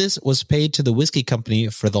most of this was paid to the whiskey company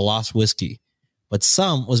for the lost whiskey, but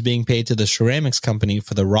some was being paid to the ceramics company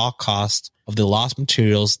for the raw cost of the lost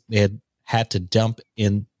materials they had to dump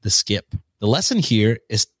in the skip. The lesson here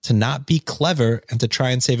is to not be clever and to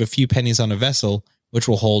try and save a few pennies on a vessel, which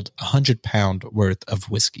will hold £100 worth of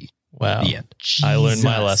whiskey. Wow. I learned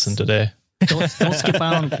my lesson today. Don't skip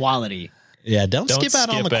out on quality. Yeah, don't skip out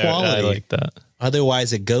on the quality. I like that.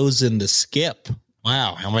 Otherwise, it goes in the skip.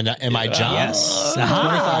 Wow, am I John? Yes.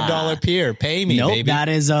 $25 peer. Pay me, baby. That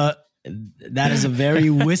is a very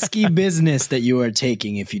whiskey business that you are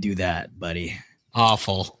taking if you do that, buddy.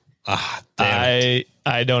 Awful. Damn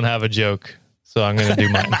I don't have a joke, so I'm going to do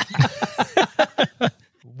mine.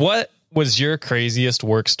 What was your craziest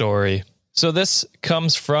work story? So this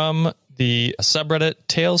comes from the subreddit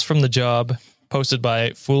Tales from the Job, posted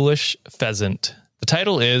by Foolish Pheasant. The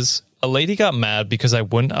title is, "A lady got mad because I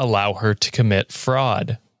wouldn't allow her to commit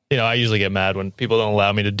fraud." You know, I usually get mad when people don't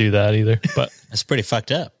allow me to do that either, but that's pretty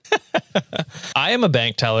fucked up. I am a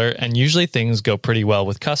bank teller and usually things go pretty well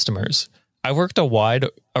with customers. I worked a wide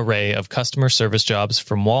array of customer service jobs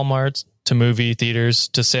from Walmart to movie theaters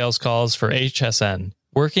to sales calls for HSN.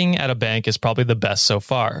 Working at a bank is probably the best so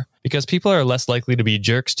far because people are less likely to be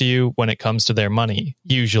jerks to you when it comes to their money,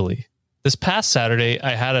 usually. This past Saturday,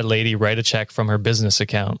 I had a lady write a check from her business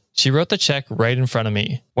account. She wrote the check right in front of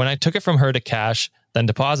me. When I took it from her to cash, then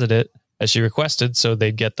deposit it, as she requested so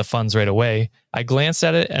they'd get the funds right away, I glanced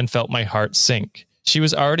at it and felt my heart sink. She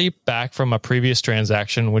was already back from a previous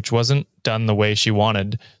transaction which wasn't done the way she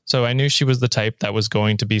wanted, so I knew she was the type that was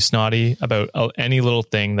going to be snotty about any little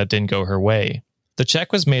thing that didn't go her way. The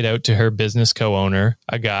check was made out to her business co-owner,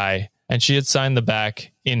 a guy, and she had signed the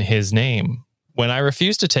back in his name. When I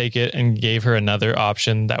refused to take it and gave her another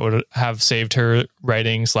option that would have saved her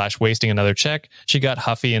writing / wasting another check, she got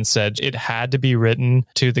huffy and said it had to be written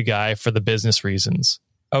to the guy for the business reasons.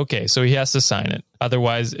 Okay, so he has to sign it.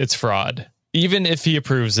 Otherwise, it's fraud. Even if he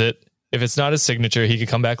approves it, if it's not his signature, he could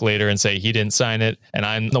come back later and say he didn't sign it and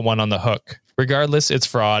I'm the one on the hook. Regardless, it's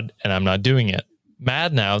fraud and I'm not doing it.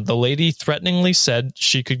 Mad now, the lady threateningly said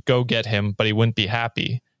she could go get him, but he wouldn't be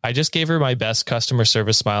happy. I just gave her my best customer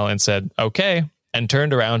service smile and said, okay, and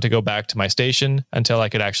turned around to go back to my station until I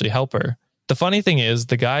could actually help her. The funny thing is,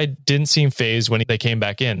 the guy didn't seem fazed when they came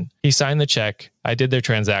back in. He signed the check, I did their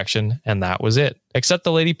transaction, and that was it. Except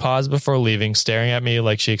the lady paused before leaving, staring at me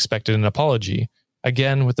like she expected an apology.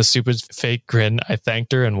 Again, with a super fake grin, I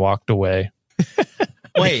thanked her and walked away.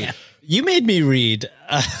 Wait, you made me read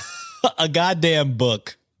a goddamn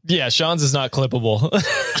book. Yeah, Sean's is not clippable.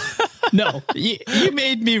 No, you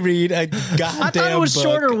made me read a goddamn book. I thought it was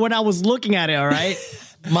shorter when I was looking at it, all right?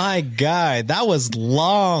 My God, that was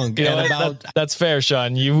long. You know, that's fair,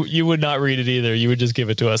 Sean. You would not read it either. You would just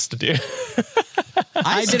give it to us to do.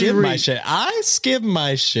 I skip my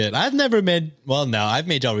shit. I've made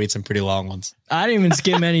y'all read some pretty long ones. I didn't even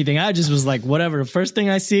skim anything. I just was like, whatever. The first thing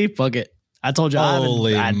I see, fuck it. I told you I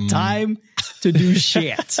haven't had time to do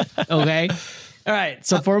shit. Okay. All right.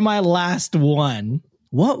 So for my last one,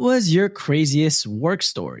 what was your craziest work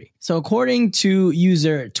story? So according to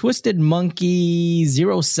user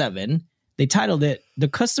TwistedMonkey07, they titled it, "The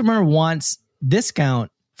customer wants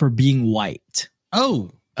discount for being white."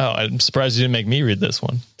 Oh, I'm surprised you didn't make me read this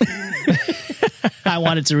one. I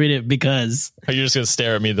wanted to read it because... Are you just going to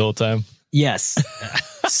stare at me the whole time? Yes.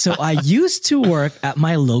 So I used to work at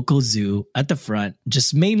my local zoo at the front,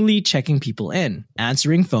 just mainly checking people in,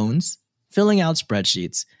 answering phones, filling out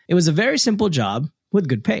spreadsheets. It was a very simple job with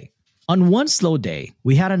good pay. On one slow day,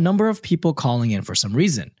 we had a number of people calling in for some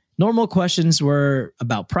reason. Normal questions were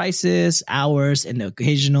about prices, hours, and the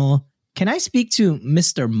occasional, "Can I speak to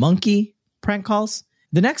Mr. Monkey?" prank calls.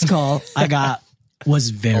 The next call I got was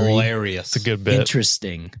very hilarious. It's a good bit.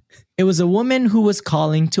 Interesting. It was a woman who was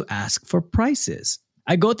calling to ask for prices.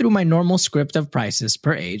 I go through my normal script of prices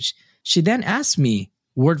per age. She then asked me,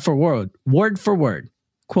 word for word,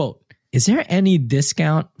 quote, "Is there any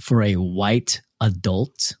discount for a white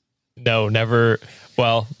adult?" No, never.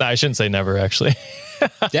 Well, I shouldn't say never, actually.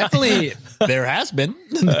 Definitely, there has been.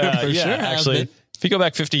 For sure, actually. If you go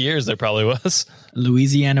back 50 years, there probably was.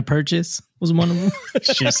 Louisiana Purchase was one of them.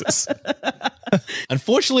 Jesus.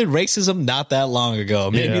 Unfortunately, racism not that long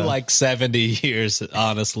ago. Maybe like 70 years,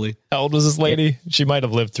 honestly. How old was this lady? She might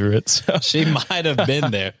have lived through it. So. She might have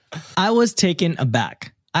been there. I was taken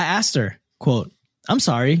aback. I asked her, quote, "I'm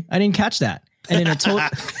sorry, I didn't catch that." And in a total...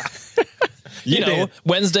 You know,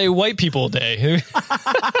 Wednesday White People Day.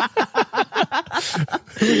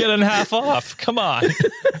 We're getting half off. Come on.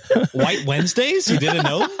 White Wednesdays? You didn't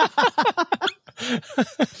know?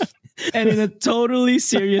 And in a totally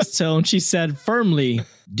serious tone, she said firmly,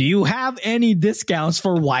 "Do you have any discounts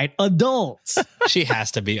for white adults?" She has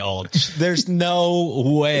to be old. There's no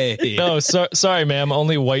way. No, sorry, ma'am.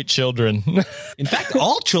 Only white children. In fact,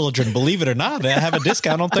 all children, believe it or not, they have a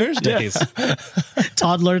discount on Thursdays. Yeah.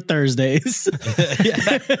 Toddler Thursdays.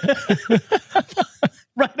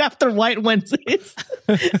 Right after White Wednesdays.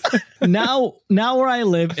 Now where I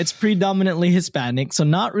live, it's predominantly Hispanic, so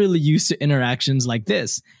not really used to interactions like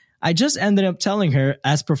this. I just ended up telling her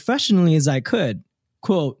as professionally as I could,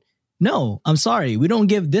 quote, "No, I'm sorry, we don't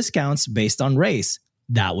give discounts based on race.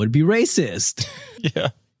 That would be racist." Yeah.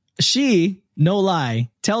 She, no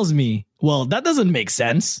lie, tells me, "Well, that doesn't make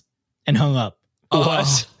sense," and hung up.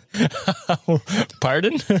 What?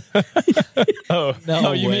 Pardon?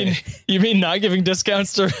 You mean not giving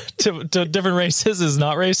discounts to different races is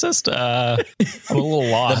not racist? I'm a little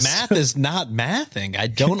lost. The math is not mathing. I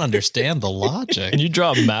don't understand the logic. Can you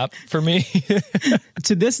draw a map for me?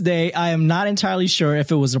 To this day, I am not entirely sure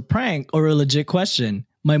if it was a prank or a legit question.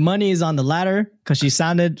 My money is on the latter because she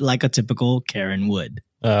sounded like a typical Karen would.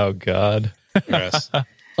 Oh, God. Yes.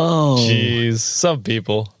 Oh, jeez. Some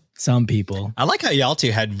people. I like how y'all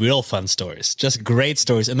two had real fun stories, just great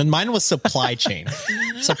stories. And then mine was supply chain.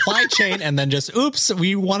 And then just, oops,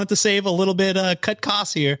 we wanted to save a little bit, cut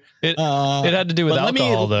costs here. It had to do with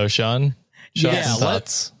alcohol, though, Sean.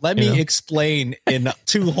 Let me explain in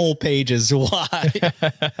 2 whole pages why.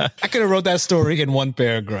 I could have wrote that story in 1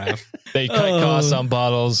 paragraph. They cut costs on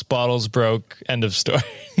bottles. Bottles broke. End of story.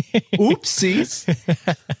 Oopsies.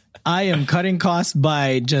 I am cutting costs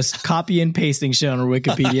by just copy and pasting shit on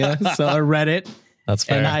Wikipedia. So I read it. That's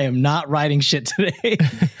fair. And I am not writing shit today.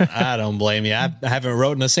 I don't blame you. I haven't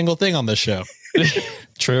written a single thing on this show.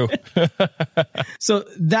 True. So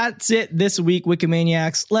that's it this week,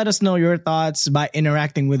 Wikimaniacs. Let us know your thoughts by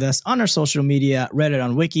interacting with us on our social media, Reddit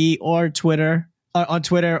on Wiki or Twitter, on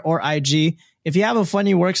Twitter or IG. If you have a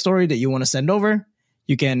funny work story that you want to send over,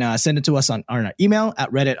 you can send it to us on our email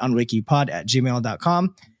at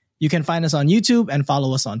redditonwikipod@gmail.com. You can find us on YouTube and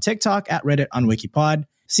follow us on TikTok at Reddit on Wikipod.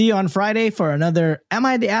 See you on Friday for another Am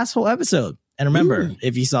I the Asshole episode. And remember,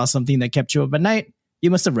 if you saw something that kept you up at night,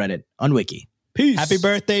 you must have read it on Wiki. Peace. Happy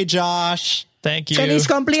birthday, Josh. Thank you. Feliz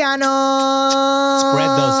cumpleaños. Spread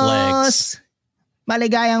those legs.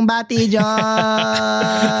 Maligayang bati,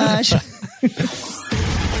 Josh.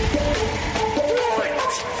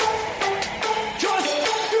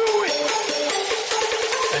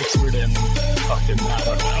 Thanks for them. Fucking, I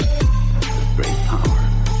don't know. Great power.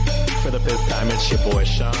 For the fifth time, it's your boy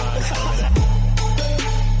Sean.